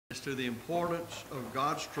to the importance of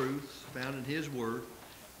God's truth found in His Word.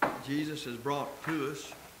 Jesus has brought to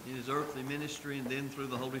us in His earthly ministry and then through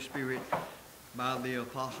the Holy Spirit by the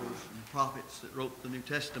apostles and prophets that wrote the New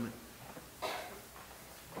Testament.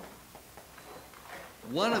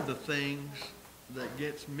 One of the things that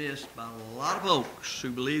gets missed by a lot of folks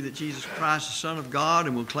who believe that Jesus Christ is the Son of God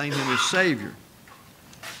and will claim Him as Savior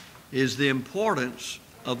is the importance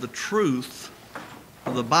of the truth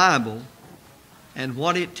of the Bible and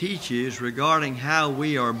what it teaches regarding how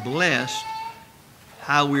we are blessed,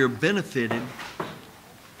 how we are benefited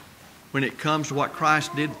when it comes to what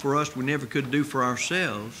Christ did for us we never could do for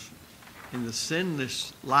ourselves in the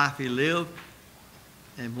sinless life He lived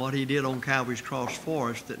and what He did on Calvary's cross for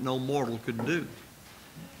us that no mortal could do.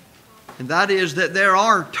 And that is that there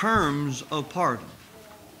are terms of pardon.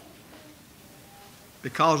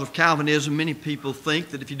 Because of Calvinism, many people think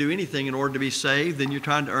that if you do anything in order to be saved, then you're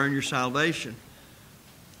trying to earn your salvation.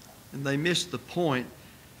 And they miss the point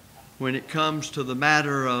when it comes to the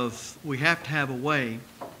matter of we have to have a way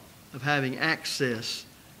of having access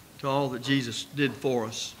to all that Jesus did for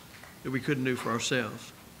us that we couldn't do for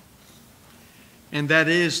ourselves. And that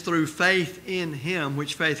is through faith in Him,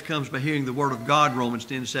 which faith comes by hearing the Word of God, Romans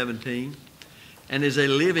 10:17, and is a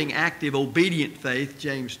living, active, obedient faith,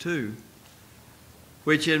 James 2,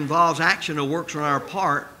 which involves action or works on our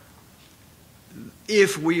part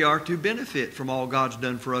if we are to benefit from all God's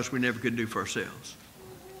done for us we never could do for ourselves.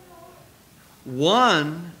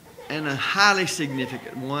 One, and a highly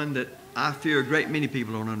significant one that I fear a great many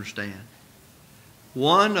people don't understand.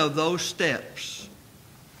 One of those steps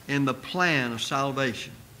in the plan of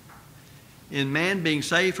salvation, in man being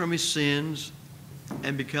saved from his sins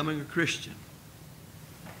and becoming a Christian,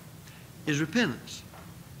 is repentance.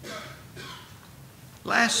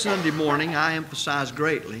 Last Sunday morning, I emphasized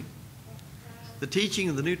greatly the teaching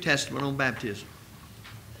of the New Testament on baptism.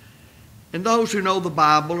 And those who know the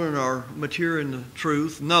Bible and are mature in the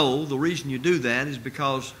truth know the reason you do that is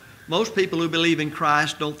because most people who believe in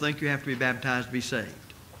Christ don't think you have to be baptized to be saved.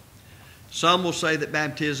 Some will say that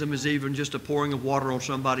baptism is even just a pouring of water on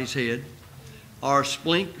somebody's head or a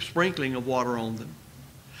sprinkling of water on them.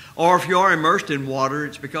 Or if you are immersed in water,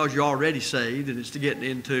 it's because you're already saved and it's to get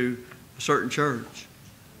into a certain church.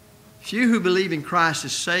 Few who believe in Christ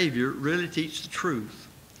as Savior really teach the truth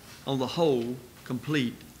on the whole,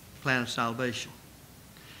 complete plan of salvation.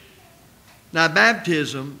 Now,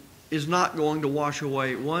 baptism is not going to wash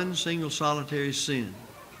away one single solitary sin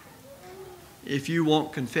if you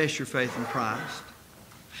won't confess your faith in Christ.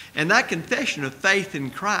 And that confession of faith in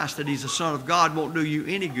Christ that He's the Son of God won't do you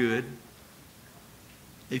any good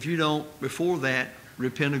if you don't, before that,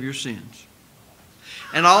 repent of your sins.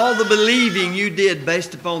 And all the believing you did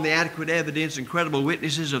based upon the adequate evidence and credible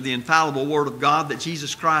witnesses of the infallible Word of God that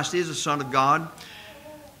Jesus Christ is the Son of God,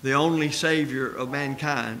 the only Savior of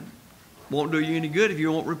mankind, won't do you any good if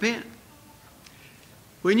you won't repent.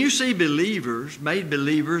 When you see believers, made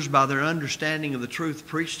believers by their understanding of the truth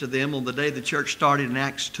preached to them on the day the church started in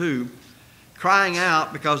Acts 2, crying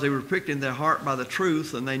out because they were pricked in their heart by the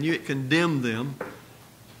truth and they knew it condemned them,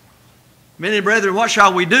 "Many brethren, what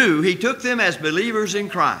shall we do?" He took them as believers in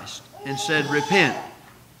Christ and said, "Repent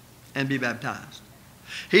and be baptized."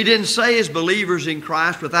 He didn't say as believers in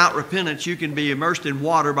Christ, without repentance, you can be immersed in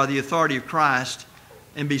water by the authority of Christ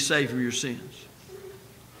and be saved from your sins.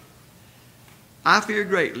 I fear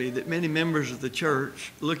greatly that many members of the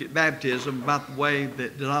church look at baptism about the way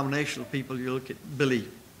that denominational people look at belief.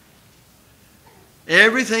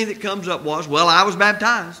 Everything that comes up was, well, I was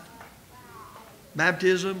baptized.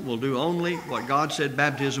 Baptism will do only what God said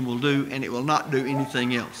baptism will do, and it will not do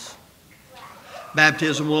anything else.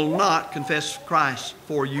 Baptism will not confess Christ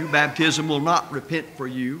for you. Baptism will not repent for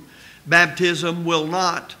you. Baptism will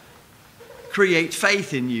not create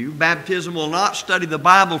faith in you. Baptism will not study the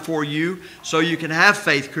Bible for you so you can have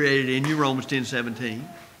faith created in you, Romans 10:17.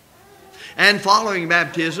 And following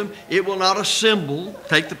baptism, it will not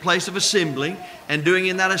take the place of assembling, and doing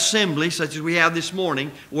in that assembly, such as we have this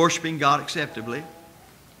morning, worshiping God acceptably.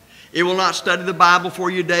 It will not study the Bible for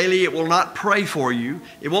you daily. It will not pray for you.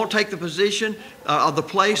 It won't take the position of the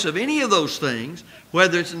place of any of those things,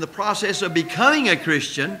 whether it's in the process of becoming a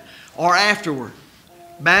Christian or afterward.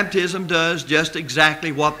 Baptism does just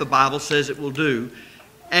exactly what the Bible says it will do.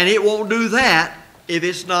 And it won't do that if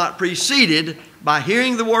it's not preceded by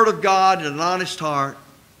hearing the Word of God in an honest heart,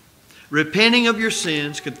 repenting of your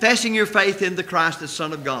sins, confessing your faith in the Christ, the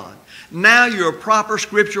Son of God. Now you're a proper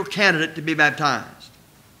scriptural candidate to be baptized.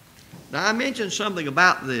 Now, I mentioned something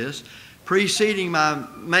about this preceding my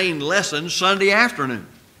main lesson Sunday afternoon.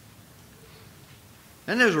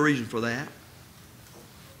 And there's a reason for that.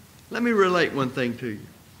 Let me relate one thing to you.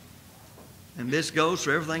 And this goes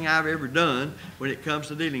for everything I've ever done when it comes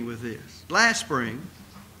to dealing with this. Last spring,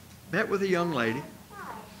 met with a young lady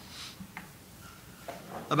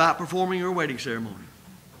about performing her wedding ceremony.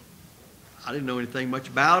 I didn't know anything much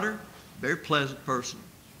about her. Very pleasant person.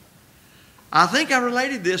 I think I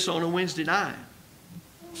related this on a Wednesday night,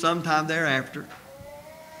 sometime thereafter.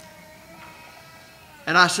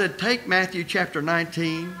 And I said, take Matthew chapter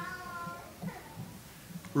 19,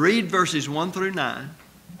 read verses 1 through 9,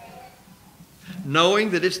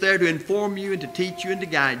 knowing that it's there to inform you and to teach you and to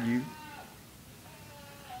guide you.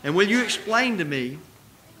 And will you explain to me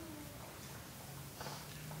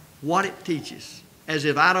what it teaches, as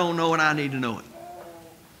if I don't know and I need to know it?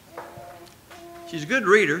 She's a good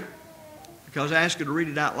reader, because I asked her to read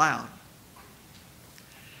it out loud.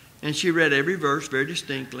 And she read every verse very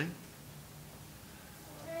distinctly.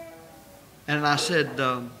 And I said,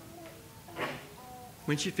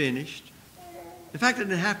 when she finished, in fact, I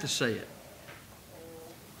didn't have to say it.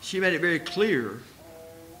 She made it very clear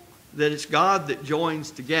that it's God that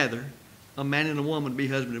joins together a man and a woman to be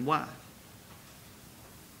husband and wife.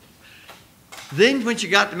 Then when she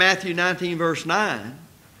got to Matthew 19, verse 9,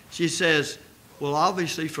 she says, well,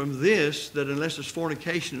 obviously from this, that unless there's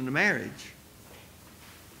fornication in the marriage,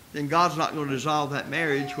 then God's not going to dissolve that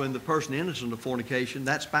marriage when the person innocent of fornication,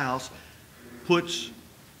 that spouse, puts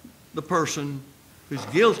the person who's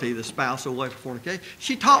guilty, the spouse, away for fornication.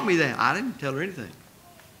 She taught me that. I didn't tell her anything.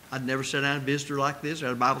 I'd never sat down and visited her like this. I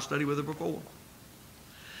had a Bible study with her before.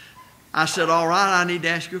 I said, all right, I need to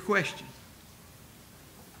ask you a question.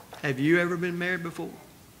 Have you ever been married before?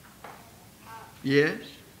 Yes.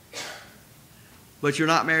 But you're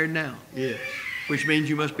not married now? Yes. Which means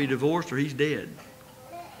you must be divorced or he's dead.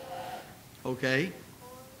 Okay?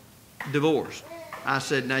 Divorced. I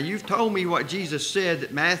said, now you've told me what Jesus said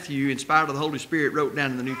that Matthew, inspired of the Holy Spirit, wrote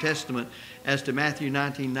down in the New Testament as to Matthew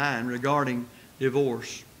 19:9 regarding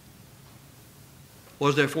divorce.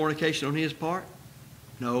 Was there fornication on his part?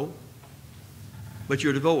 No. But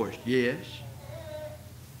you're divorced? Yes.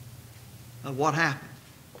 What happened?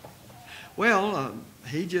 Well,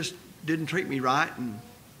 he just didn't treat me right, and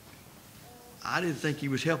I didn't think he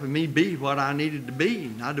was helping me be what I needed to be,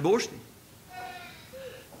 and I divorced him.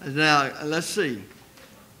 Now, let's see.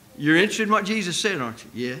 You're interested in what Jesus said, aren't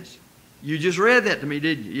you? Yes. You just read that to me,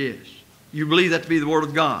 didn't you? Yes. You believe that to be the Word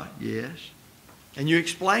of God? Yes. And you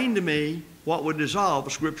explained to me what would dissolve a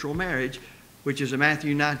scriptural marriage, which is in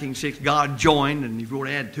Matthew 19:6, God joined, and if you want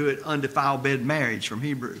to add to it, undefiled bed marriage from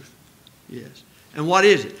Hebrews. Yes. And what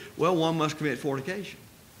is it? Well, one must commit fornication.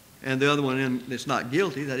 And the other one that's not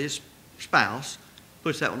guilty, that is spouse,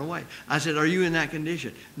 puts that one away. I said, are you in that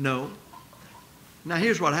condition? No. Now,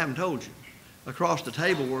 here's what I haven't told you. Across the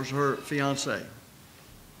table was her fiancé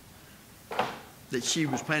that she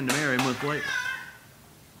was planning to marry a month later.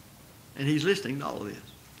 And he's listening to all of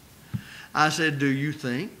this. I said, do you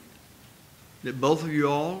think that both of you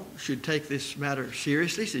all should take this matter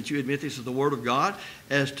seriously, since you admit this is the Word of God,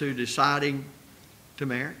 as to deciding to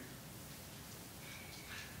marry?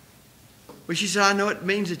 Well, she said, I know it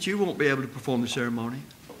means that you won't be able to perform the ceremony.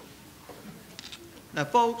 Now,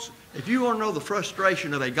 folks, if you want to know the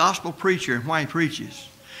frustration of a gospel preacher and why he preaches,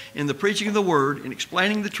 in the preaching of the Word, in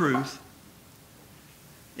explaining the truth,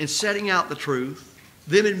 in setting out the truth,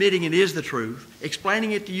 them admitting it is the truth,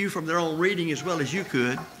 explaining it to you from their own reading as well as you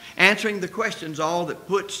could, answering the questions, all that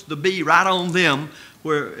puts the bee right on them,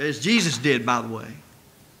 where, as Jesus did, by the way,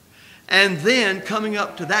 and then coming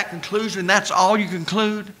up to that conclusion, that's all you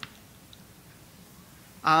conclude.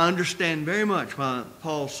 I understand very much why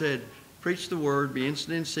Paul said, preach the word, be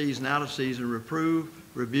instant in season, out of season, reprove,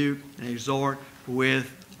 rebuke, and exhort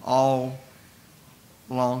with all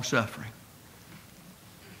long suffering.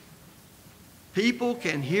 People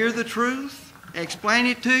can hear the truth, explain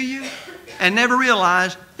it to you, and never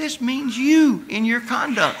realize this means you in your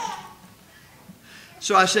conduct.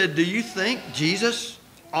 So I said, do you think Jesus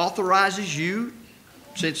authorizes you,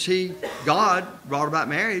 since God brought about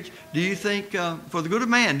marriage, do you think, for the good of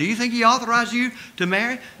man, do you think he authorized you to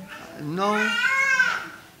marry? No.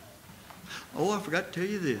 Oh, I forgot to tell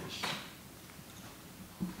you this.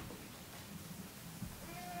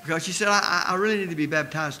 Because she said, I really need to be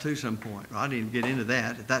baptized too some point. Well, I didn't get into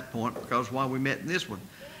that at that point, because why we met in this one.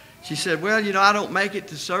 She said, well, you know, I don't make it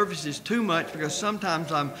to services too much because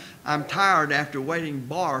sometimes I'm tired after waiting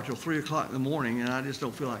bar till 3 o'clock in the morning and I just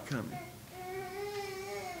don't feel like coming.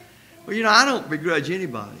 Well, you know, I don't begrudge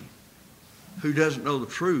anybody who doesn't know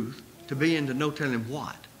the truth to be into no telling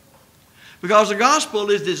what. Because the gospel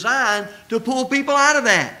is designed to pull people out of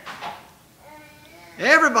that.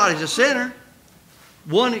 Everybody's a sinner.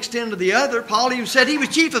 one extent or the other. Paul even said he was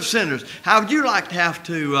chief of sinners. How would you like to have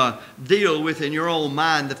to deal with in your own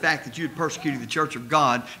mind the fact that you had persecuted the church of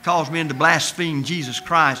God, caused men to blaspheme Jesus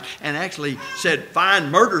Christ, and actually said, fine,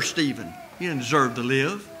 murder Stephen. You didn't deserve to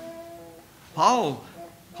live. Paul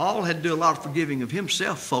had to do a lot of forgiving of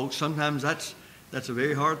himself, folks. Sometimes that's a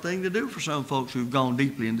very hard thing to do for some folks who've gone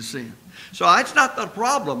deeply into sin. So it's not the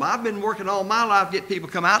problem. I've been working all my life to get people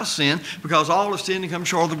to come out of sin, because all have sinned and come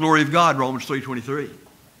short of the glory of God, Romans 3:23.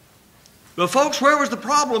 But folks, where was the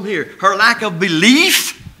problem here? Her lack of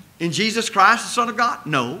belief in Jesus Christ, the Son of God?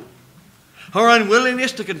 No. Her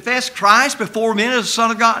unwillingness to confess Christ before men as the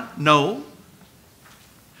Son of God? No.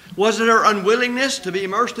 Was it her unwillingness to be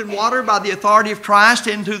immersed in water by the authority of Christ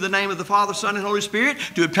into the name of the Father, Son, and Holy Spirit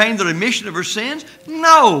to obtain the remission of her sins?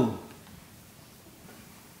 No.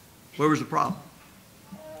 Where was the problem?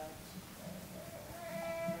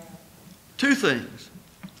 Two things.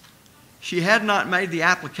 She had not made the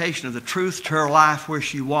application of the truth to her life where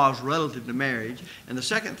she was relative to marriage. And the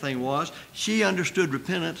second thing was, she understood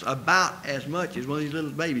repentance about as much as one of these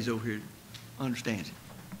little babies over here understands it.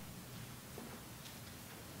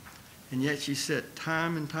 And yet she sat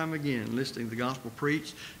time and time again listening to the gospel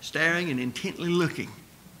preached, staring and intently looking.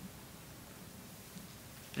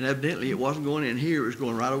 And evidently it wasn't going in here, it was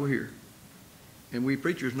going right over here. And we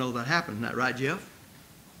preachers know that happens. Isn't that right, Jeff?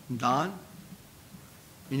 And Don?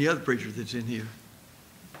 Any other preachers that's in here?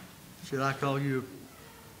 Should I call you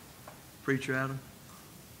a preacher, Adam?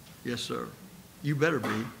 Yes, sir. You better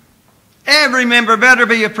be. Every member better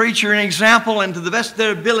be a preacher, an example, and to the best of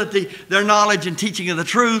their ability, their knowledge and teaching of the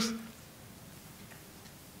truth.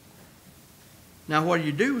 Now, what do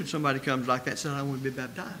you do when somebody comes like that and says, I want to be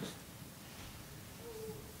baptized?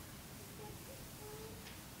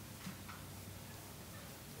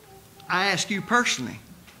 I ask you personally,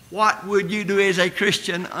 what would you do as a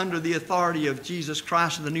Christian under the authority of Jesus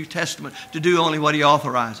Christ in the New Testament to do only what He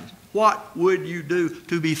authorizes? What would you do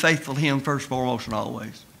to be faithful to Him first, foremost, and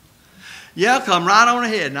always? Yeah, come right on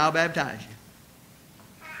ahead and I'll baptize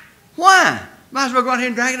you. Why? Might as well go out here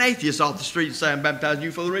and drag an atheist off the street and say, I'm baptizing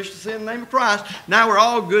you for the remission of sin in the name of Christ. Now we're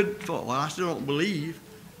all good for, well, I still don't believe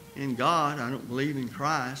in God. I don't believe in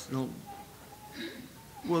Christ.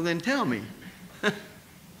 Well, then tell me.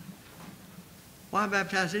 Why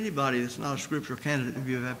baptize anybody that's not a scriptural candidate to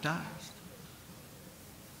be baptized?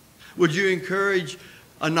 Would you encourage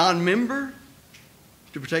a non-member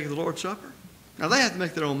to partake of the Lord's Supper? Now, they have to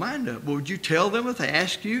make their own mind up. But would you tell them if they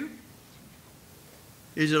ask you?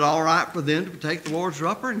 Is it all right for them to partake the Lord's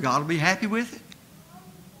Supper and God will be happy with it?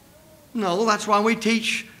 No, that's why we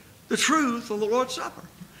teach the truth of the Lord's Supper.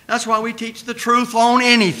 That's why we teach the truth on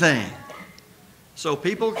anything. So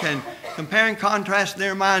people can compare and contrast in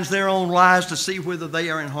their minds their own lives to see whether they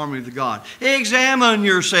are in harmony with God. Examine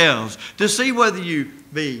yourselves to see whether you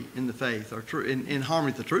be in the faith or in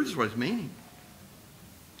harmony with the truth is what it's meaning.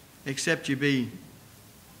 Except you be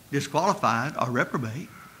disqualified or reprobate.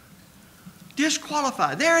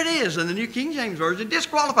 Disqualified. There it is in the New King James Version.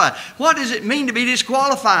 Disqualified. What does it mean to be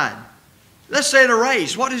disqualified? Let's say in a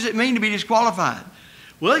race. What does it mean to be disqualified?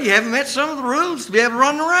 Well, you haven't met some of the rules to be able to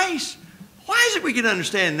run the race. Why is it we can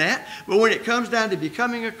understand that? But when it comes down to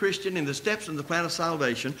becoming a Christian in the steps and the plan of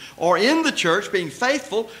salvation, or in the church being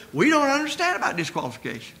faithful, we don't understand about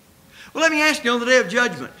disqualification. Well, let me ask you on the day of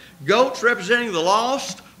judgment. Goats representing the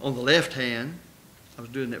lost on the left hand. I was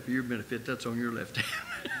doing that for your benefit. That's on your left hand.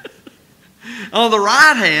 On the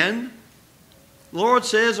right hand, the Lord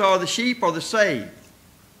says, are the sheep or the saved.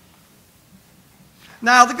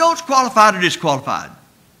 Now, the goats qualified or disqualified?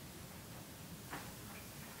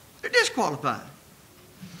 They're disqualified.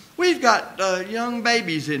 We've got young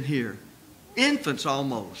babies in here, infants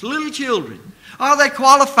almost, little children. Are they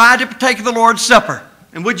qualified to partake of the Lord's Supper?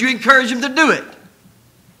 And would you encourage them to do it?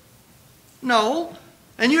 No.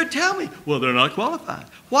 And you'd tell me, well, they're not qualified.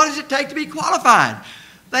 What does it take to be qualified?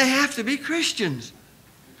 They have to be Christians.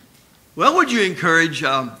 Well, would you encourage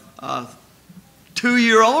a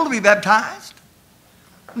 2-year-old to be baptized?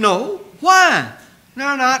 No. Why?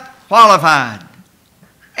 They're not qualified.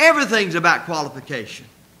 Everything's about qualification.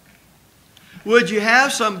 Would you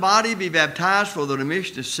have somebody be baptized for the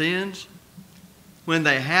remission of sins when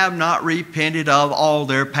they have not repented of all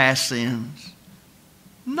their past sins?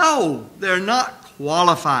 No, they're not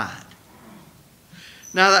qualified.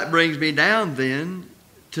 Now that brings me down then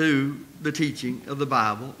to the teaching of the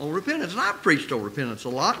Bible on repentance. And I've preached on repentance a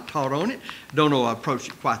lot, taught on it. Don't know I approached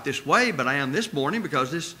it quite this way, but I am this morning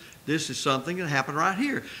because this is something that happened right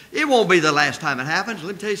here. It won't be the last time it happens.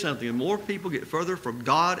 Let me tell you something. The more people get further from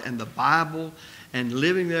God and the Bible and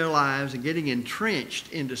living their lives and getting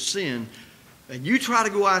entrenched into sin, and you try to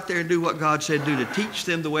go out there and do what God said do to teach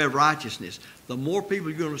them the way of righteousness, the more people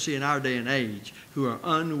you're going to see in our day and age who are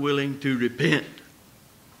unwilling to repent.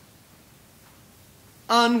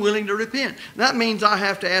 Unwilling to repent. That means I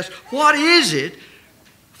have to ask, what is it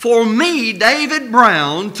for me, David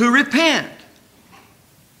Brown, to repent?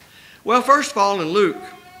 Well, first of all, in Luke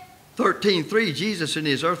 13:3, Jesus in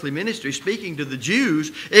his earthly ministry speaking to the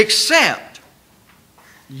Jews, except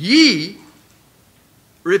ye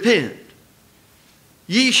repent,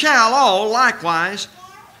 ye shall all likewise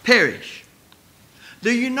perish.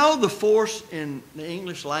 Do you know the force in the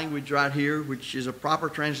English language right here, which is a proper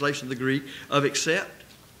translation of the Greek, of except?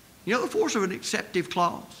 You know the force of an exceptive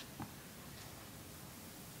clause?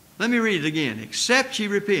 Let me read it again. Except ye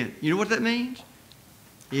repent. You know what that means?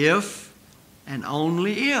 If and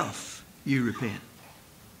only if you repent.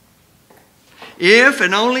 If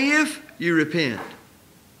and only if you repent,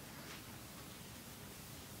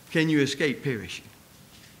 can you escape perishing.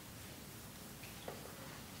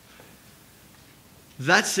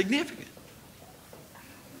 That's significant.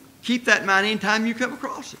 Keep that in mind anytime you come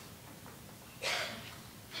across it.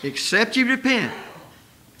 Except you repent.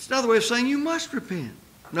 It's another way of saying you must repent.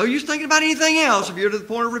 No use thinking about anything else if you're to the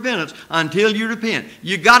point of repentance until you repent.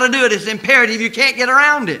 You got to do it. It's imperative. You can't get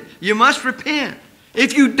around it. You must repent.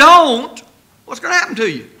 If you don't, what's going to happen to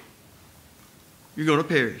you? You're going to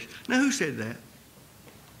perish. Now, who said that?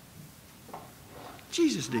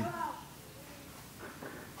 Jesus did.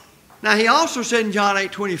 Now, he also said in John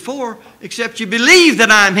 8:24, except you believe that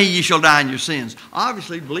I am he, you shall die in your sins.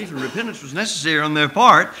 Obviously, belief and repentance was necessary on their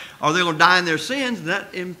part, or they're going to die in their sins, and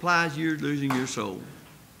that implies you're losing your soul.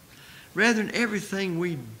 Rather than everything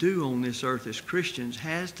we do on this earth as Christians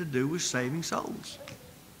has to do with saving souls.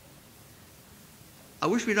 I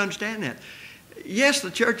wish we'd understand that. Yes,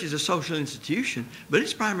 the church is a social institution, but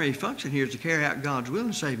its primary function here is to carry out God's will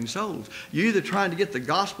in saving souls. You're either trying to get the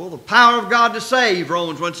gospel, the power of God to save,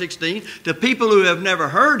 Romans 1:16, to people who have never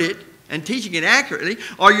heard it and teaching it accurately,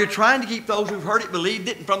 or you're trying to keep those who've heard it, believed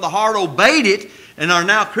it, and from the heart obeyed it, and are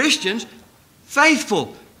now Christians,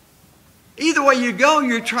 faithful. Either way you go,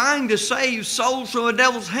 you're trying to save souls from the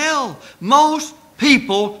devil's hell. Most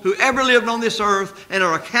people who ever lived on this earth and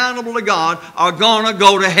are accountable to God are going to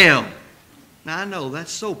go to hell. Now, I know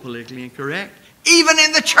that's so politically incorrect, even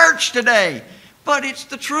in the church today, but it's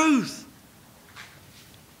the truth.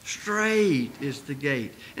 Straight is the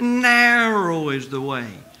gate, and narrow is the way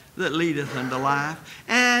that leadeth unto life,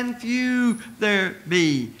 and few there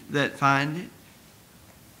be that find it.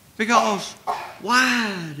 Because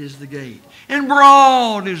wide is the gate, and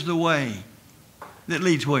broad is the way that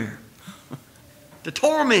leads where? To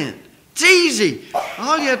torment. It's easy.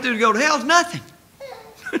 All you have to do to go to hell is nothing.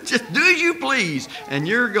 Just do as you please, and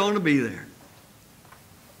you're going to be there.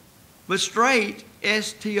 But straight,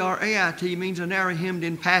 S-T-R-A-I-T, means a narrow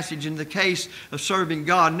hemmed-in passage in the case of serving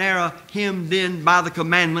God. Narrow hemmed in by the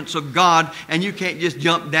commandments of God, and you can't just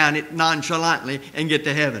jump down it nonchalantly and get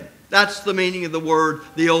to heaven. That's the meaning of the word,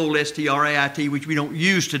 the old S-T-R-A-I-T, which we don't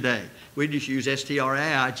use today. We just use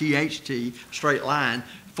S-T-R-A-I-G-H-T, straight line,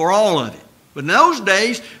 for all of it. But in those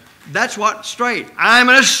days, that's what straight. I'm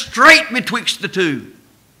in a strait betwixt the two.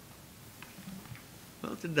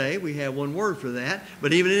 Well, today we have one word for that.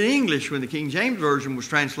 But even in English, when the King James Version was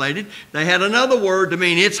translated, they had another word to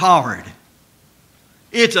mean it's hard.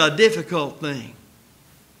 It's a difficult thing.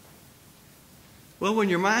 Well, when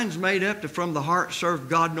your mind's made up to from the heart serve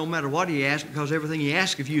God no matter what He asks, because everything He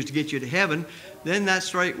asks of you is to get you to heaven, then that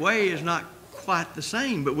straight way is not quite the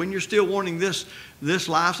same. But when you're still wanting this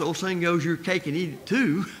life, the old saying goes, your cake and eat it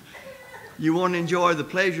too. You want to enjoy the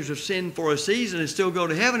pleasures of sin for a season and still go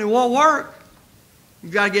to heaven, it won't work.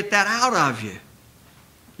 You've got to get that out of you.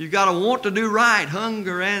 You've got to want to do right,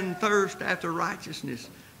 hunger and thirst after righteousness.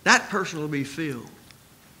 That person will be filled.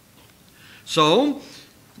 So,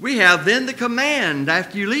 we have then the command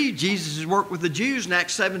after you leave. Jesus' work with the Jews in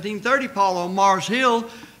Acts 17:30, Paul on Mars Hill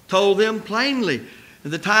told them plainly, in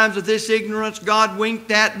the times of this ignorance God winked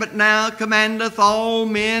at, but now commandeth all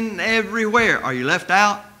men everywhere. Are you left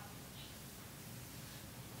out?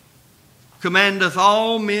 Commandeth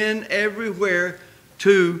all men everywhere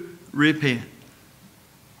to repent.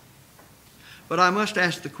 But I must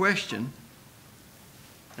ask the question,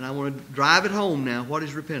 and I want to drive it home now, what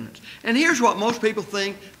is repentance? And here's what most people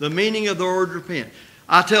think the meaning of the word repent.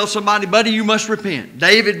 I tell somebody, buddy, you must repent.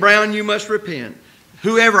 David Brown, you must repent.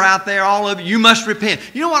 Whoever out there, all of you must repent.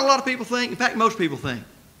 You know what a lot of people think? In fact, most people think.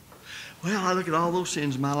 Well, I look at all those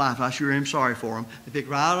sins in my life. I sure am sorry for them. They pick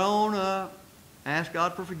right on up, ask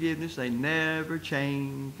God for forgiveness. They never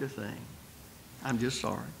change a thing. I'm just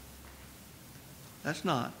sorry. That's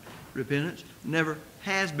not repentance. Never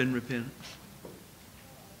has been repentance.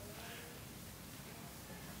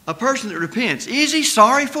 a person that repents, is he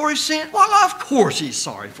sorry for his sin? Well, of course he's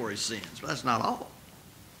sorry for his sins, but that's not all.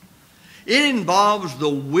 It involves the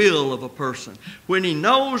will of a person. When he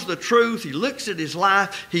knows the truth, he looks at his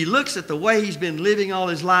life, he looks at the way he's been living all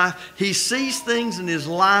his life, he sees things in his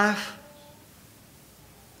life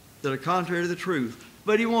that are contrary to the truth.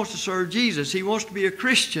 But he wants to serve Jesus. He wants to be a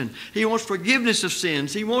Christian. He wants forgiveness of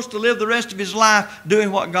sins. He wants to live the rest of his life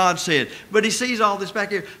doing what God said. But he sees all this back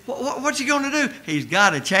here. What's he going to do? He's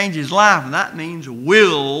got to change his life, and that means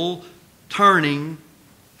will turning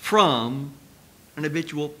from an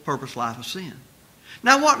habitual purpose life of sin.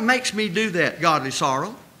 Now, what makes me do that? Godly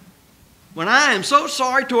sorrow. When I am so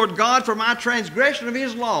sorry toward God for my transgression of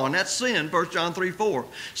His law, and that's sin, 1 John 3:4.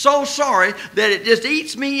 So sorry that it just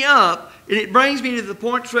eats me up, and it brings me to the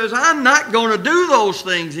point that says, I'm not going to do those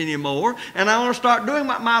things anymore, and I want to start doing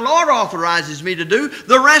what my Lord authorizes me to do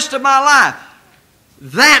the rest of my life.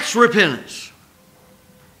 That's repentance.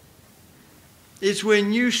 It's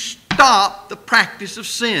when you stop the practice of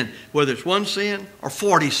sin, whether it's one sin or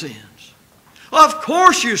 40 sins. Of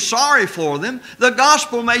course you're sorry for them. The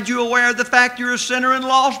gospel made you aware of the fact you're a sinner and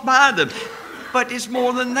lost by them. But it's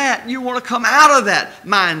more than that. You want to come out of that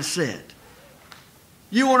mindset.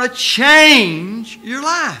 You want to change your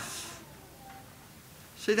life.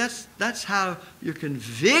 See, that's how you're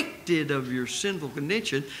convicted of your sinful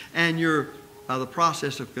condition, and you're, by the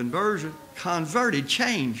process of conversion, converted,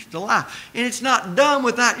 changed to life. And it's not done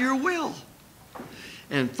without your will.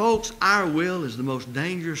 And folks, our will is the most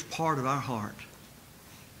dangerous part of our heart.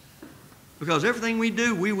 Because everything we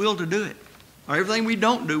do, we will to do it. Or everything we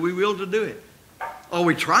don't do, we will to do it. Or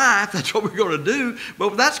we try, if that's what we're going to do.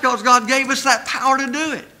 But that's because God gave us that power to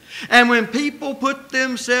do it. And when people put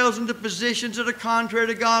themselves into positions that are contrary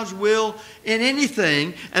to God's will in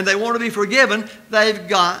anything, and they want to be forgiven, they've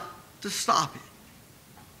got to stop it.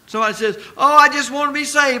 Somebody says, oh, I just want to be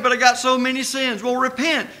saved, but I got so many sins. Well,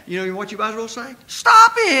 repent. You know what you might as well say?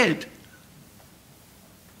 Stop it.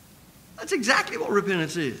 That's exactly what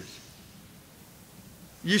repentance is.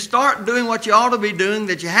 You start doing what you ought to be doing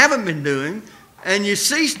that you haven't been doing, and you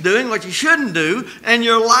cease doing what you shouldn't do, and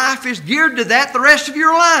your life is geared to that the rest of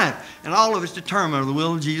your life. And all of it's determined of the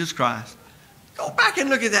will of Jesus Christ. Go back and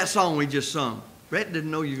look at that song we just sung. Brett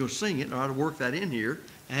didn't know you were going to sing it, or I'd have worked that in here.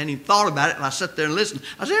 I hadn't even thought about it, and I sat there and listened.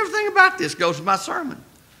 I said, everything about this goes with my sermon.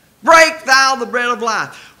 Break thou the bread of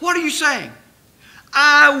life. What are you saying?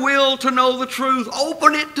 I will to know the truth.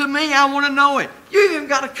 Open it to me. I want to know it. You even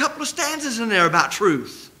got a couple of stanzas in there about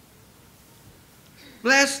truth.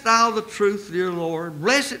 Bless thou the truth, dear Lord.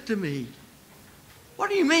 Bless it to me. What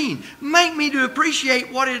do you mean? Make me to appreciate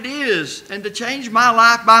what it is and to change my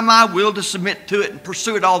life by my will to submit to it and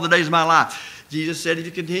pursue it all the days of my life. Jesus said, if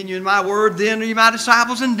you continue in my word, then are you my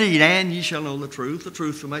disciples indeed, and ye shall know the truth. The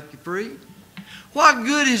truth will make you free. What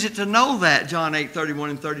good is it to know that, John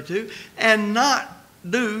 8:31 and 32, and not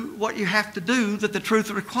do what you have to do that the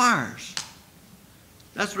truth requires?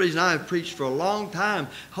 That's the reason I have preached for a long time.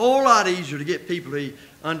 A whole lot easier to get people to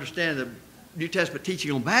understand the New Testament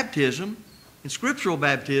teaching on baptism and scriptural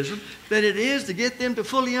baptism than it is to get them to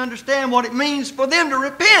fully understand what it means for them to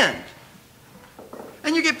repent.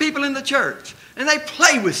 And you get people in the church, and they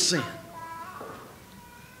play with sin.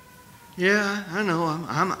 Yeah, I know,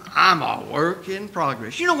 I'm a work in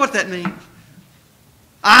progress. You know what that means?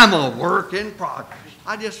 I'm a work in progress.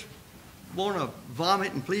 I just want to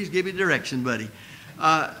vomit, and please give me direction, buddy.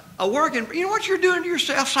 A work in, you know what you're doing to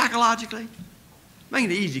yourself psychologically?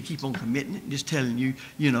 Making it easy to keep on committing it and just telling you,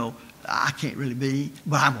 you know, I can't really be,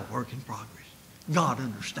 but I'm a work in progress. God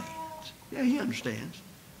understands. Yeah, He understands.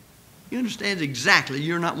 He understands exactly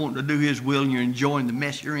you're not wanting to do His will and you're enjoying the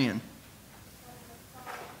mess you're in.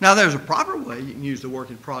 Now, there's a proper way you can use the work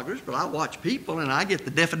in progress, but I watch people and I get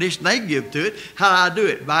the definition they give to it. How do I do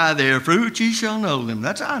it? By their fruit ye shall know them.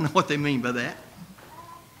 That's how I know what they mean by that.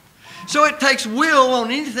 So it takes will on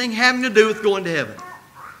anything having to do with going to heaven.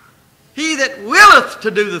 He that willeth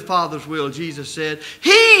to do the Father's will, Jesus said,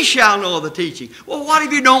 he shall know the teaching. Well, what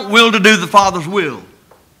if you don't will to do the Father's will?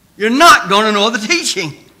 You're not going to know the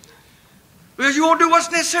teaching because you won't do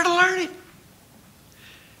what's necessary to learn it.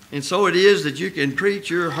 And so it is that you can preach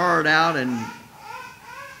your heart out, and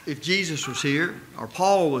if Jesus was here or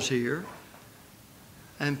Paul was here,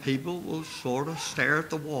 and people will sort of stare at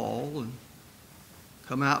the wall and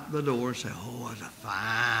come out the door and say, oh, it's a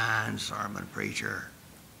fine sermon, preacher.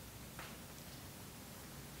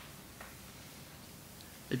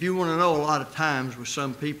 If you want to know, a lot of times with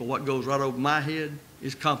some people, what goes right over my head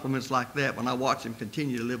is compliments like that when I watch them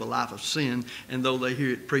continue to live a life of sin, and though they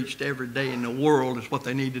hear it preached every day in the world is what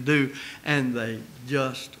they need to do, and they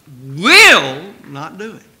just will not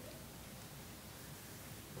do it.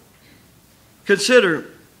 Consider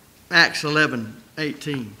Acts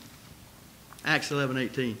 11:18. Acts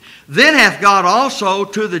 11:18. Then hath God also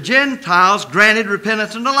to the Gentiles granted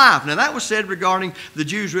repentance unto life. Now that was said regarding the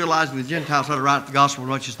Jews realizing the Gentiles had to write the gospel as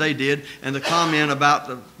much as they did, and the comment about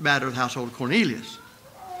the matter of the household of Cornelius.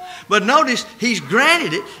 But notice, he's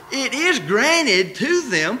granted it. It is granted to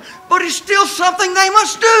them, but it's still something they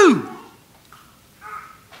must do.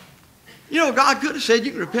 You know, God could have said,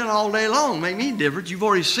 you can repent all day long. Make me different. You've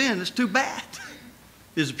already sinned. It's too bad.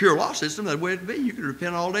 If it's a pure law system, that's the way it would be. You could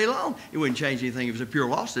repent all day long. It wouldn't change anything if it was a pure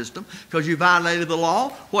law system. Because you violated the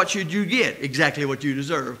law, what should you get? Exactly what you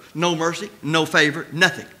deserve. No mercy, no favor,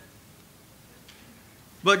 nothing.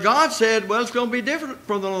 But God said, well, it's going to be different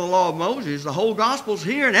from the law of Moses. The whole gospel's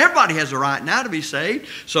here, and everybody has a right now to be saved.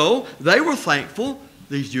 So they were thankful,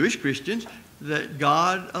 these Jewish Christians, that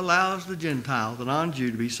God allows the Gentile, the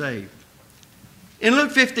non-Jew, to be saved. In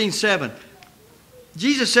Luke 15:7,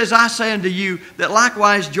 Jesus says, I say unto you that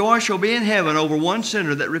likewise joy shall be in heaven over one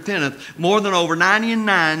sinner that repenteth, more than over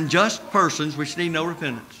 99 just persons which need no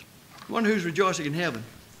repentance. I wonder who's rejoicing in heaven.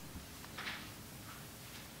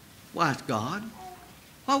 Why, it's God.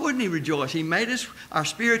 Why wouldn't he rejoice? He made us, our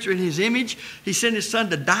spirits are in his image. He sent his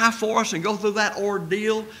son to die for us and go through that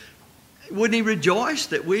ordeal. Wouldn't he rejoice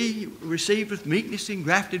that we received with meekness the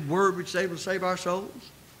engrafted word which is able to save our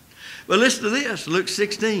souls? But listen to this, Luke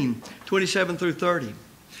 16:27 through 30.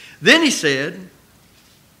 Then he said,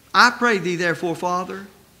 I pray thee therefore, Father,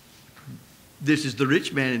 this is the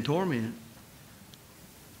rich man in torment,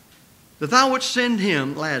 that thou wouldst send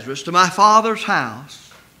him, Lazarus, to my father's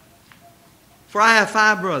house, for I have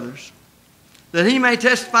 5 brothers, that he may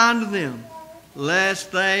testify unto them,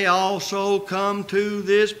 lest they also come to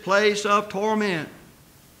this place of torment.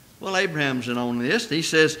 Well, Abraham's in on this. He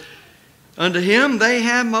says, unto him they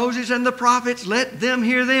have Moses and the prophets, let them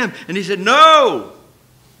hear them. And he said, no,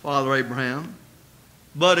 Father Abraham,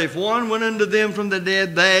 but if one went unto them from the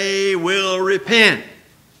dead, they will repent.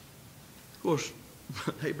 Of course,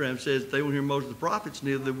 Abraham says they won't hear Moses and the prophets,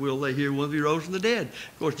 neither will they hear one of you rose from the dead.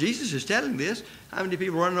 Of course, Jesus is telling this. How many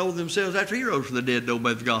people running over themselves after he rose from the dead to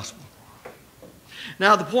obey the gospel?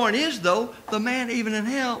 Now, the point is, though, the man even in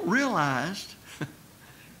hell realized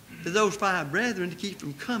that those 5 brethren, to keep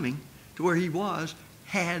from coming to where he was,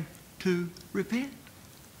 had to repent.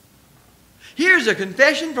 Here's a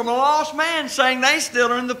confession from a lost man saying they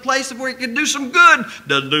still are in the place of where he can do some good.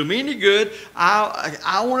 Doesn't do me any good.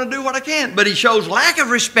 I want to do what I can. But he shows lack of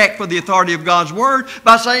respect for the authority of God's word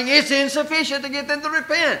by saying it's insufficient to get them to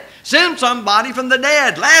repent. Send somebody from the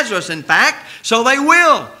dead, Lazarus in fact, so they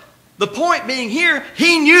will. The point being here,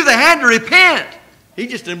 he knew they had to repent. He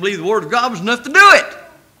just didn't believe the word of God was enough to do it.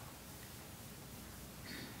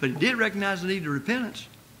 But he did recognize the need of repentance.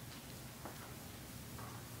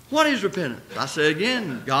 What is repentance? I say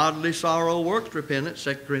again, godly sorrow works repentance,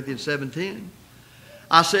 2 Corinthians 7:10.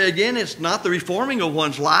 I say again, it's not the reforming of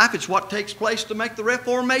one's life. It's what takes place to make the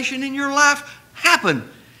reformation in your life happen.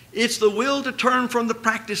 It's the will to turn from the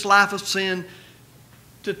practiced life of sin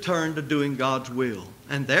to turn to doing God's will.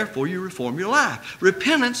 And therefore you reform your life.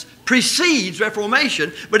 Repentance precedes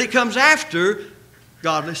reformation, but it comes after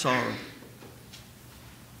godly sorrow.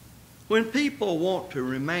 When people want to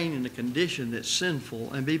remain in a condition that's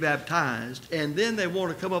sinful and be baptized, and then they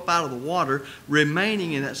want to come up out of the water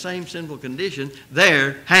remaining in that same sinful condition,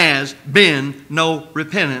 there has been no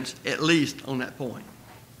repentance, at least on that point.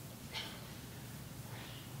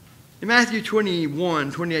 In Matthew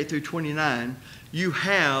 21:28 through 29, you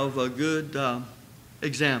have a good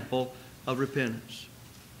example of repentance.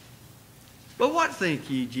 But what think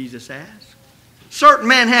ye, Jesus asked? Certain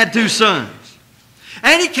man had 2 sons.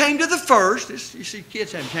 And he came to the first, you see,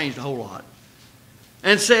 kids haven't changed a whole lot,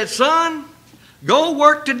 and said, Son, go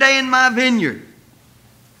work today in my vineyard.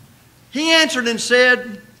 He answered and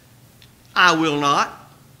said, I will not.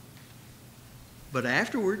 But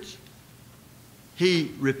afterwards,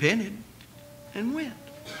 he repented and went.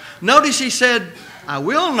 Notice he said, I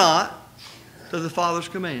will not, to the Father's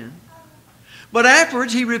command. But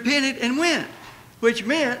afterwards, he repented and went, which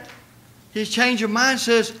meant his change of mind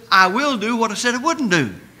says, I will do what I said I wouldn't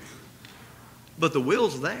do. But the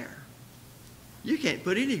will's there. You can't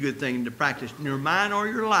put any good thing into practice in your mind or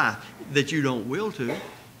your life that you don't will to.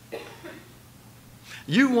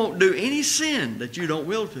 You won't do any sin that you don't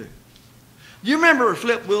will to. You remember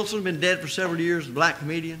Flip Wilson, been dead for several years, the black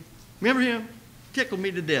comedian? Remember him? Tickled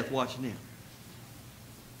me to death watching him.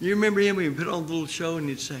 You remember him? He'd put on the little show and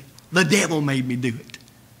he'd say, the devil made me do it.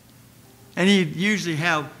 And he'd usually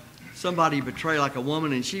have somebody betray like a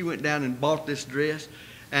woman, and she went down and bought this dress,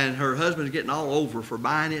 and her husband's getting all over for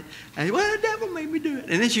buying it. And, well, the devil made me do it.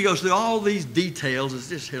 And then she goes through all these details. It's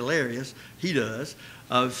just hilarious. He does.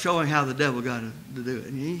 Of showing how the devil got to do it.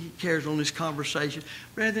 And he carries on this conversation.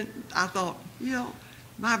 Brethren, I thought,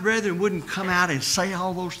 my brethren wouldn't come out and say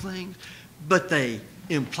all those things, but they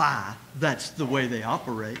imply that's the way they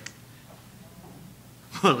operate.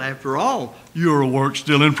 Well, after all, you're a work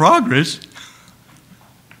still in progress.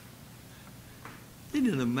 Isn't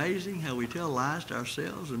it amazing how we tell lies to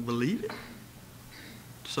ourselves and believe it?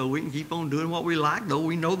 So we can keep on doing what we like, though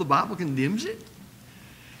we know the Bible condemns it.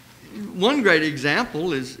 One great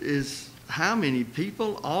example is how many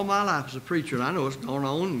people, all my life as a preacher, and I know it's gone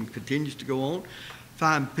on and continues to go on,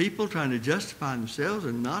 find people trying to justify themselves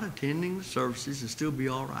and not attending the services and still be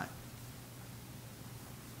all right.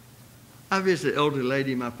 I visited an elderly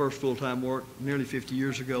lady in my first full-time work nearly 50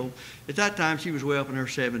 years ago. At that time, she was way up in her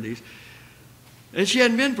 70s. And she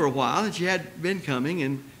hadn't been for a while, and she had been coming,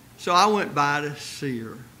 and so I went by to see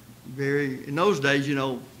her. In those days,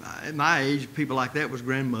 at my age, people like that was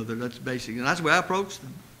grandmother. That's basic, and that's the way I approached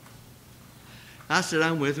them. I said,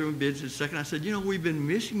 I'm with her, and visited a second. I said, we've been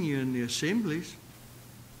missing you in the assemblies.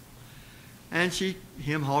 And she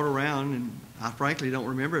hem-hawed around, and I frankly don't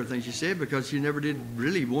remember everything she said because she never did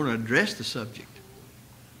really want to address the subject.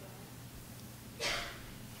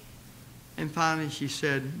 And finally she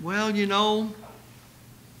said, well,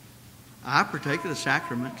 I partake of the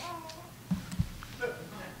sacraments.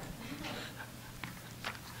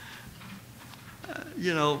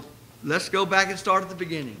 Let's go back and start at the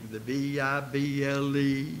beginning. The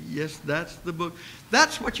B-I-B-L-E. Yes, that's the book.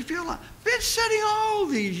 That's what you feel like. Been sitting all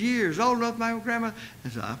these years, old enough, my grandma.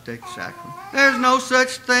 And so I take the sacrament. There's no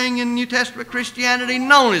such thing in New Testament Christianity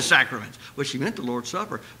known as sacraments. Well, she meant the Lord's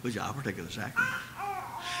Supper, but I partake of the sacrament.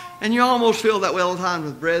 And you almost feel that way all the time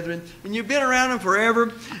with brethren. And you've been around them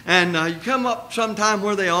forever. And you come up sometime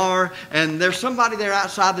where they are. And there's somebody there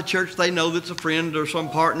outside the church they know that's a friend or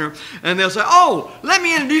some partner. And they'll say, oh, let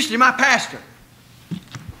me introduce you to my pastor.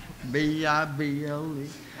 B-I-B-L-E.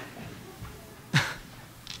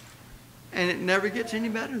 And it never gets any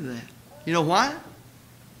better than that. You know why?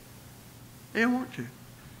 They don't want to.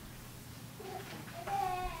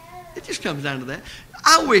 It just comes down to that.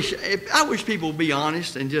 I wish people would be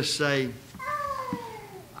honest and just say,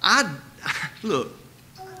 look,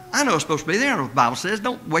 I know it's supposed to be there. The Bible says,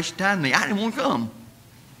 don't waste your time with me. I didn't want to come.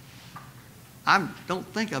 I don't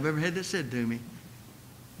think I've ever had that said to me.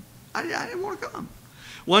 I didn't want to come.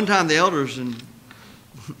 One time the elders and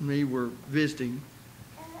me were visiting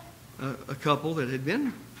a couple that had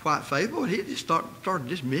been quite faithful, and he just started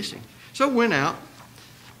just missing. So I went out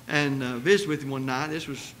and visited with him one night. This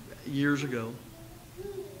was years ago.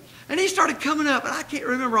 And he started coming up, and I can't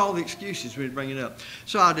remember all the excuses we'd bring it up.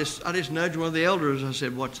 So I just nudged one of the elders. I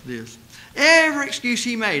said, what's this? Every excuse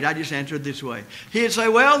he made, I just answered this way. He'd say,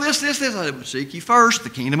 well, this. I said, well, seek ye first the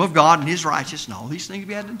kingdom of God and his righteousness, and all these things will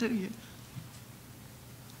be added unto you.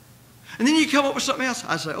 And then you come up with something else.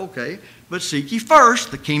 I say, okay, but seek ye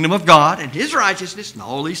first the kingdom of God and his righteousness, and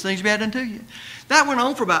all these things will be added unto you. That went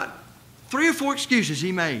on for about 3 or 4 excuses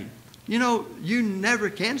he made. You never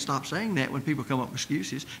can stop saying that when people come up with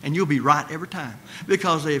excuses, and you'll be right every time.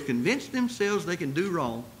 Because they have convinced themselves they can do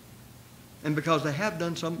wrong, and because they have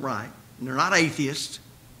done something right, and they're not atheists,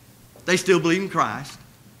 they still believe in Christ.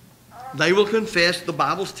 They will confess the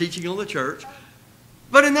Bible's teaching on the church.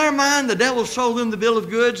 But in their mind, the devil sold them the bill of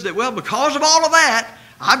goods that, well, because of all of that,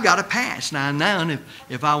 I've got to pass 9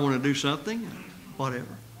 if I want to do something,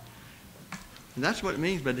 whatever. And that's what it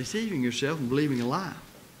means by deceiving yourself and believing a lie.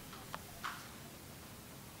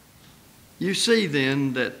 You see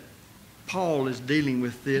then that Paul is dealing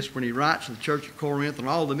with this when he writes to the church of Corinth and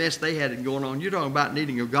all the mess they had going on. You're talking about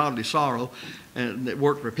needing a godly sorrow and that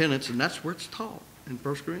worked repentance, and that's where it's taught in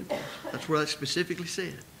 1 Corinthians. That's where that's specifically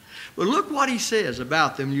said. But look what he says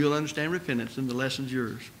about them. You'll understand repentance, and the lesson's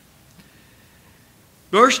yours.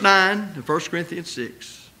 Verse 9 of 1 Corinthians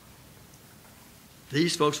 6.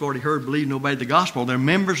 These folks have already heard, believed, and obeyed the gospel. They're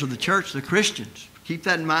members of the church, they're Christians. Keep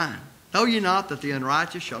that in mind. Know ye not that the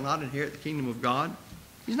unrighteous shall not inherit the kingdom of God?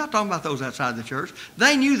 He's not talking about those outside the church.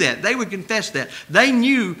 They knew that. They would confess that. They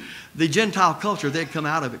knew the Gentile culture they'd come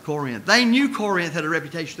out of at Corinth. They knew Corinth had a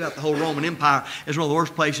reputation throughout the whole Roman Empire as one of the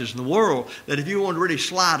worst places in the world, that if you wanted to really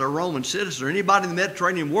slide a Roman citizen or anybody in the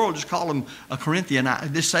Mediterranean world, just call them a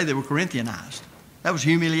Corinthianized. Just say they were Corinthianized. That was a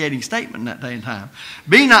humiliating statement in that day and time.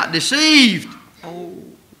 Be not deceived. Oh,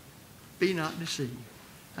 be not deceived.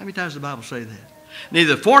 How many times does the Bible say that?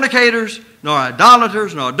 Neither fornicators, nor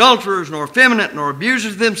idolaters, nor adulterers, nor effeminate, nor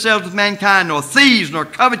abusers of themselves with mankind, nor thieves, nor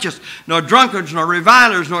covetous, nor drunkards, nor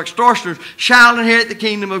revilers, nor extortioners shall inherit the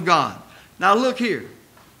kingdom of God. Now look here.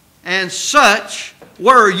 And such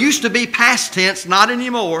were, used to be past tense, not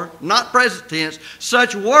anymore, not present tense.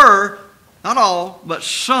 Such were, not all, but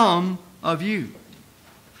some of you.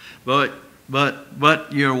 But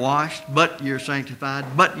you're washed, but you're sanctified,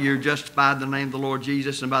 but you're justified in the name of the Lord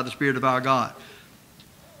Jesus and by the Spirit of our God.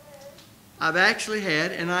 I've actually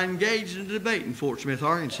had, and I engaged in a debate in Fort Smith,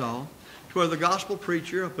 Arkansas, where the gospel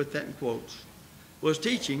preacher, I'll put that in quotes, was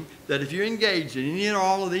teaching that if you're engaged in any or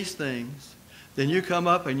all of these things, then you come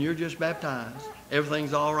up and you're just baptized.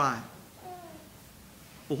 Everything's all right.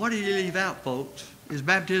 Well, what did he leave out, folks? Is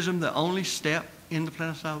baptism the only step in the plan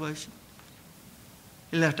of salvation?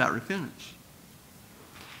 He left out repentance.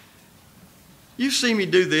 You've seen me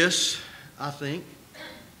do this, I think.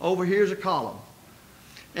 Over here's a column.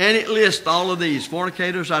 And it lists all of these: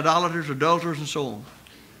 fornicators, idolaters, adulterers, and so on.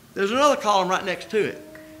 There's another column right next to it.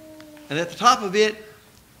 And at the top of it,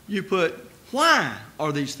 you put, why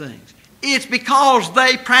are these things? It's because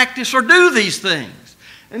they practice or do these things.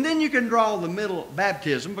 And then you can draw the middle,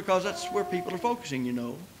 baptism, because that's where people are focusing, you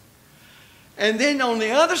know. And then on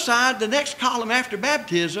the other side, the next column after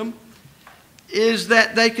baptism is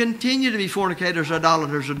that they continue to be fornicators,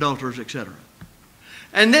 idolaters, adulterers, etc.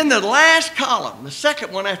 And then the last column, the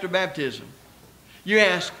second one after baptism, you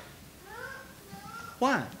ask,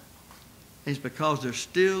 why? It's because they're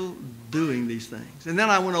still doing these things. And then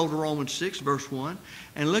I went over to Romans 6, verse 1,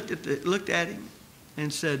 and looked at him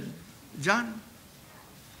and said, Johnny,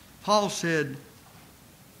 Paul said,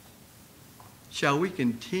 shall we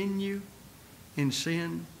continue in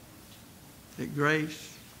sin that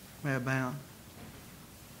grace may abound?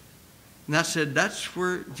 And I said, that's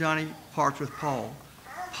where Johnny parts with Paul.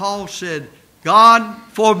 Paul said, God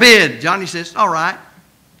forbid. Johnny says, all right,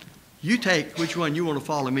 you take which one you want to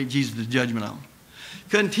follow and meet Jesus' judgment on.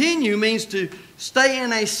 Continue means to stay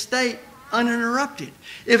in a state uninterrupted.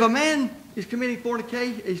 If a man is committing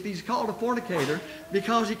fornication, if he's called a fornicator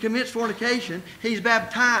because he commits fornication, he's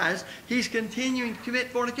baptized, he's continuing to commit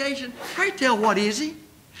fornication, pray tell, what is he?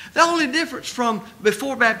 The only difference from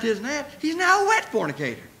before baptism and after, he's now a wet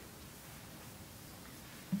fornicator.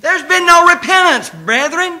 There's been no repentance,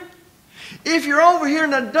 brethren. If you're over here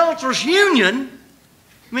in an adulterous union,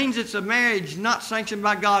 it means it's a marriage not sanctioned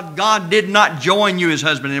by God. God did not join you as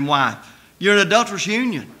husband and wife. You're an adulterous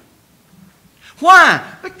union. Why?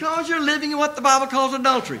 Because you're living in what the Bible calls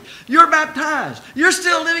adultery. You're baptized. You're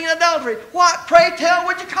still living in adultery. What, pray tell,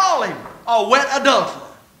 would you call him? A wet adulterer.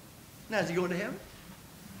 Now, is he going to heaven?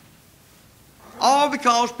 All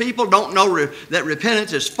because people don't know that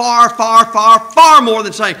repentance is far, far, far, far more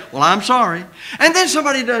than saying, well, I'm sorry. And then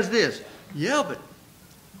somebody does this. Yeah,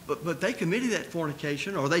 but they committed that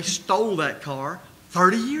fornication or they stole that car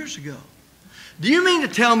 30 years ago. Do you mean to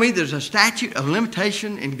tell me there's a statute of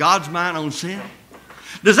limitation in God's mind on sin?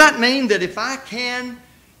 Does that mean that if I can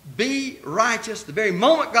be righteous the very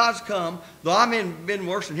moment God's come, though I've been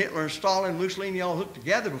worse than Hitler and Stalin and Mussolini all hooked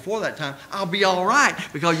together before that time, I'll be all right?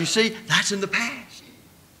 Because you see, that's in the past.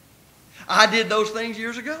 I did those things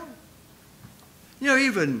years ago. You know,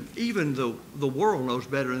 even the world knows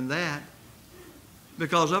better than that.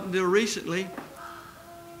 Because up until recently,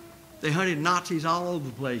 they hunted Nazis all over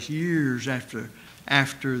the place years after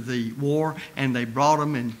the war, and they brought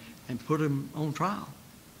them and put them on trial.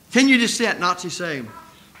 Can you just see that Nazi saying,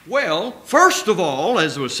 well, first of all,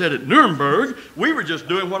 as was said at Nuremberg, we were just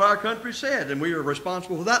doing what our country said, and we were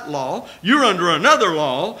responsible for that law. You're under another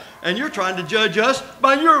law, and you're trying to judge us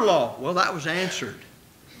by your law. Well, that was answered.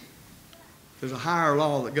 There's a higher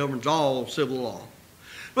law that governs all civil law.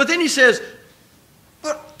 But then he says,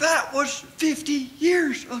 but that was 50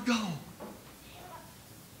 years ago.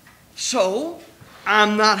 So,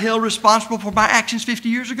 I'm not held responsible for my actions 50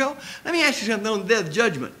 years ago? Let me ask you something on the day of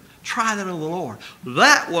judgment. Try that on the Lord.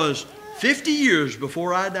 That was 50 years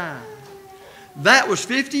before I died. That was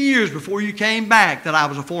 50 years before you came back that I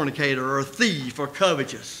was a fornicator or a thief or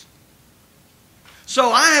covetous. So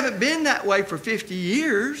I haven't been that way for 50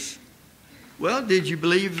 years. Well, did you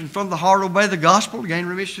believe and from the heart obey the gospel to gain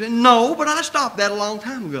remission of sin? No, but I stopped that a long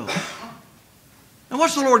time ago. And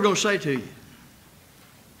what's the Lord going to say to you?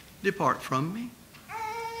 Depart from me.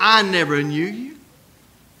 I never knew you.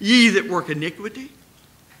 Ye that work iniquity.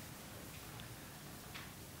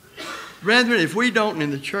 Brethren, if we don't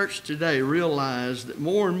in the church today realize that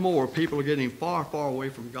more and more people are getting far, far away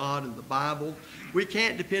from God and the Bible, we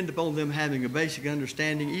can't depend upon them having a basic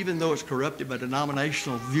understanding, even though it's corrupted by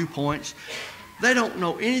denominational viewpoints. They don't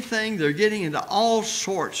know anything. They're getting into all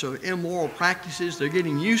sorts of immoral practices. They're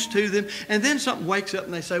getting used to them. And then something wakes up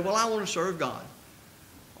and they say, well, I want to serve God.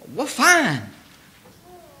 Well, fine.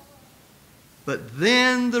 But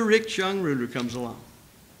then the rich young ruler comes along.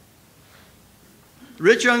 The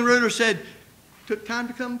rich young ruler said, took time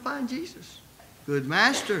to come and find Jesus. Good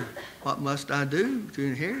master, what must I do to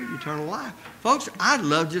inherit eternal life? Folks, I'd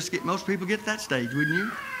love just to get most people get to that stage, wouldn't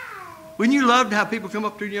you? Wouldn't you love to have people come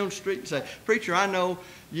up to you on the street and say, preacher, I know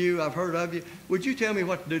you, I've heard of you. Would you tell me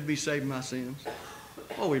what to do to be saved from my sins?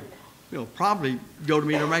 Well, we'd probably go to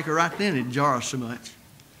meet our Maker right then. It'd jar us so much.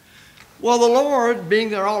 Well, the Lord,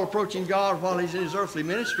 being they're all approaching God while he's in his earthly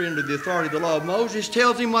ministry under the authority of the law of Moses,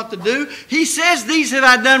 tells him what to do. He says, these have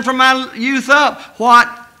I done from my youth up. What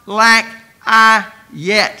lack I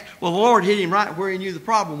yet? Well, the Lord hit him right where he knew the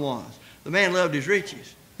problem was. The man loved his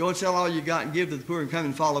riches. Go and sell all you got and give to the poor and come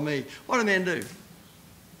and follow me. What do men do?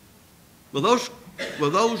 Were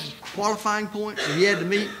those qualifying points that he had to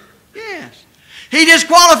meet? Yes. He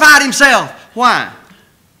disqualified himself. Why?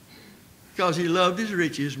 Because he loved his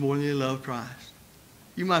riches more than he loved Christ.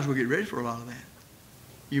 You might as well get ready for a lot of that.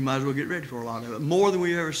 You might as well get ready for a lot of it. More than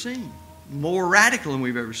we've ever seen. More radical than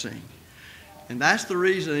we've ever seen. And that's the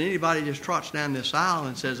reason anybody just trots down this aisle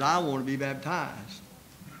and says, I want to be baptized.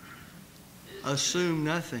 Assume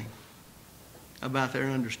nothing about their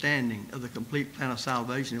understanding of the complete plan of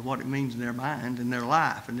salvation and what it means in their mind and their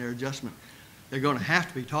life and their adjustment. They're going to have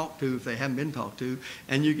to be talked to if they haven't been talked to.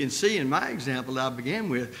 And you can see in my example that I began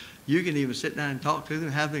with, you can even sit down and talk to them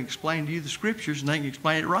and have them explain to you the Scriptures, and they can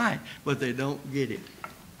explain it right. But they don't get it.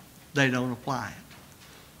 They don't apply it.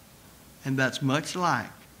 And that's much like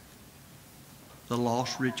the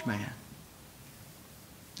lost rich man.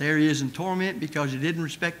 There he is in torment because he didn't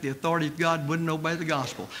respect the authority of God, wouldn't obey the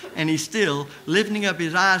gospel. And he's still lifting up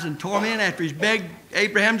his eyes in torment after he's begged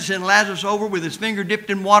Abraham to send Lazarus over with his finger dipped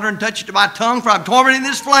in water and touch it to my tongue, for I'm tormented in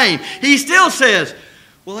this flame. He still says,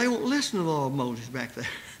 well, they won't listen to the law of Moses back there.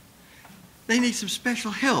 They need some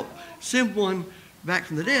special help. Send one back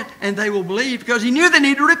from the dead, and they will believe, because he knew they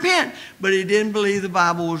needed to repent. But he didn't believe the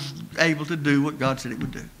Bible was able to do what God said it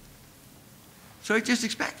would do. So he just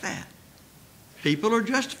expect that. People are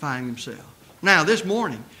justifying themselves. Now, this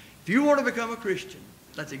morning, if you want to become a Christian,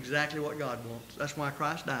 that's exactly what God wants. That's why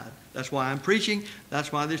Christ died. That's why I'm preaching.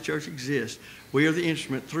 That's why this church exists. We are the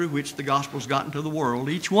instrument through which the gospel's gotten to the world.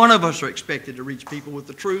 Each one of us are expected to reach people with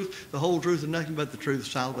the truth, the whole truth, and nothing but the truth of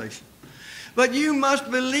salvation. But you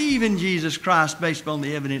must believe in Jesus Christ based on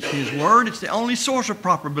the evidence in his word. It's the only source of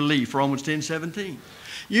proper belief, Romans 10:17.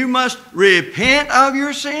 You must repent of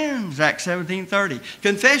your sins, Acts 17:30.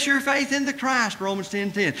 Confess your faith in the Christ, Romans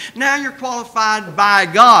 10:10. Now you're qualified by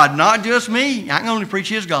God, not just me. I can only preach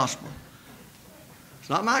his gospel. It's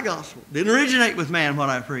not my gospel. It didn't originate with man what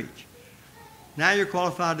I preach. Now you're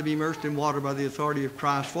qualified to be immersed in water by the authority of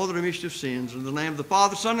Christ for the remission of sins in the name of the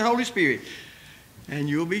Father, Son, and Holy Spirit. And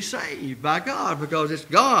you'll be saved by God, because it's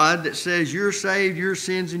God that says you're saved, your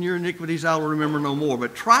sins and your iniquities I will remember no more.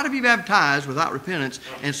 But try to be baptized without repentance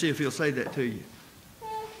and see if he'll say that to you.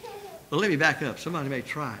 Well, let me back up. Somebody may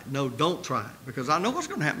try it. No, don't try it, because I know what's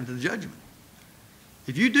going to happen to the judgment.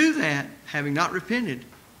 If you do that, having not repented,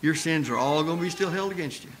 your sins are all going to be still held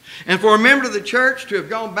against you. And for a member of the church to have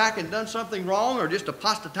gone back and done something wrong, or just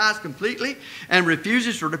apostatized completely and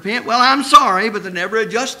refuses to repent, well, I'm sorry, but they never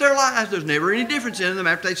adjust their lives. There's never any difference in them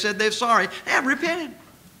after they said they're sorry. They haven't repented.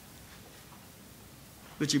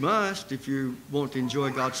 But you must, if you want to enjoy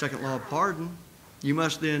God's second law of pardon, you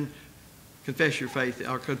must then confess your faith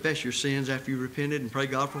or confess your sins after you repented and pray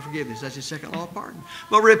God for forgiveness. That's his second law of pardon.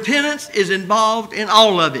 But repentance is involved in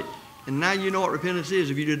all of it. And now you know what repentance is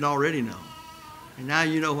if you didn't already know. And now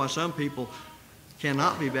you know why some people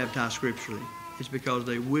cannot be baptized scripturally. It's because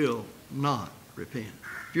they will not repent.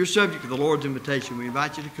 If you're subject to the Lord's invitation, we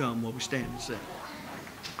invite you to come while we stand and sing.